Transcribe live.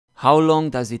How long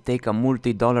does it take a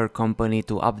multi-dollar company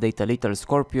to update a little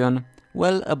Scorpion?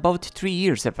 Well, about 3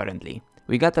 years apparently.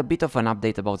 We got a bit of an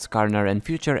update about SKARNER and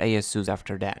future ASUs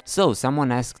after that. So,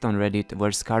 someone asked on Reddit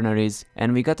where SKARNER is,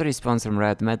 and we got a response from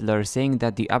Riot Meddler saying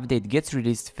that the update gets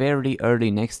released fairly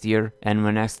early next year, and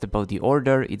when asked about the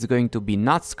order, it's going to be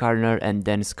not SKARNER and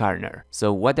then SKARNER.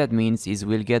 So what that means is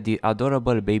we'll get the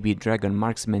adorable baby dragon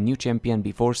marksman new champion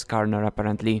before SKARNER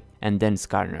apparently, and then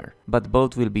SKARNER. But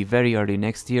both will be very early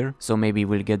next year, so maybe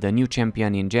we'll get the new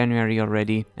champion in January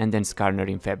already, and then SKARNER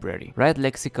in February. Riot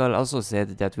Lexical also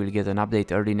said that we'll get an update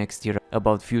early next year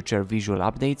about future visual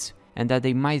updates, and that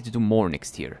they might do more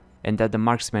next year, and that the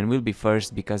marksman will be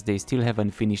first because they still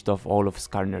haven't finished off all of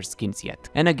SKARNER's skins yet.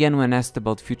 And again, when asked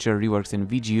about future reworks and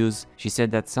VGUs, she said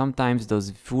that sometimes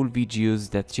those full VGUs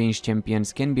that change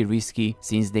champions can be risky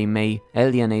since they may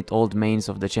alienate old mains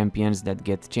of the champions that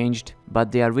get changed,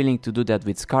 but they are willing to do that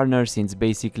with SKARNER since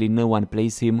basically no one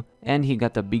plays him, and he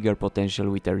got a bigger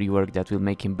potential with a rework that will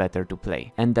make him better to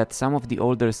play. And that some of the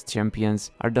oldest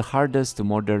champions are the hardest to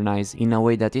modernize in a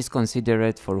way that is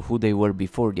considerate for who they were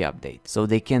before the update. So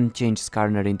they can change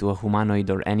SKARNER into a humanoid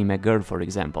or anime girl, for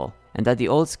example. And that the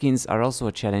old skins are also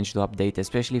a challenge to update,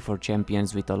 especially for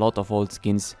champions with a lot of old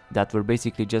skins that were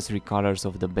basically just recolors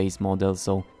of the base model,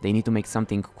 so they need to make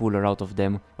something cooler out of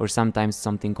them, or sometimes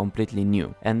something completely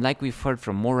new. And like we've heard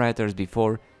from more writers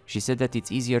before, she said that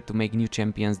it's easier to make new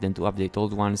champions than to update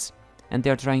old ones, and they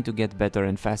are trying to get better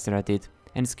and faster at it,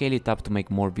 and scale it up to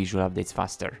make more visual updates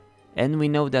faster. And we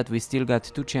know that we still got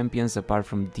 2 champions apart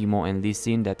from Teemo and Lee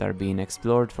Sin that are being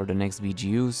explored for the next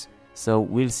VGUs, so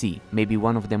we'll see, maybe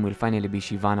one of them will finally be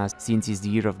Shyvana since it's the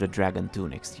year of the dragon 2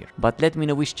 next year. But let me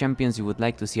know which champions you would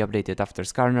like to see updated after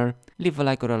SKARNER, leave a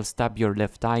like or I'll stab your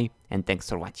left eye, and thanks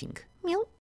for watching.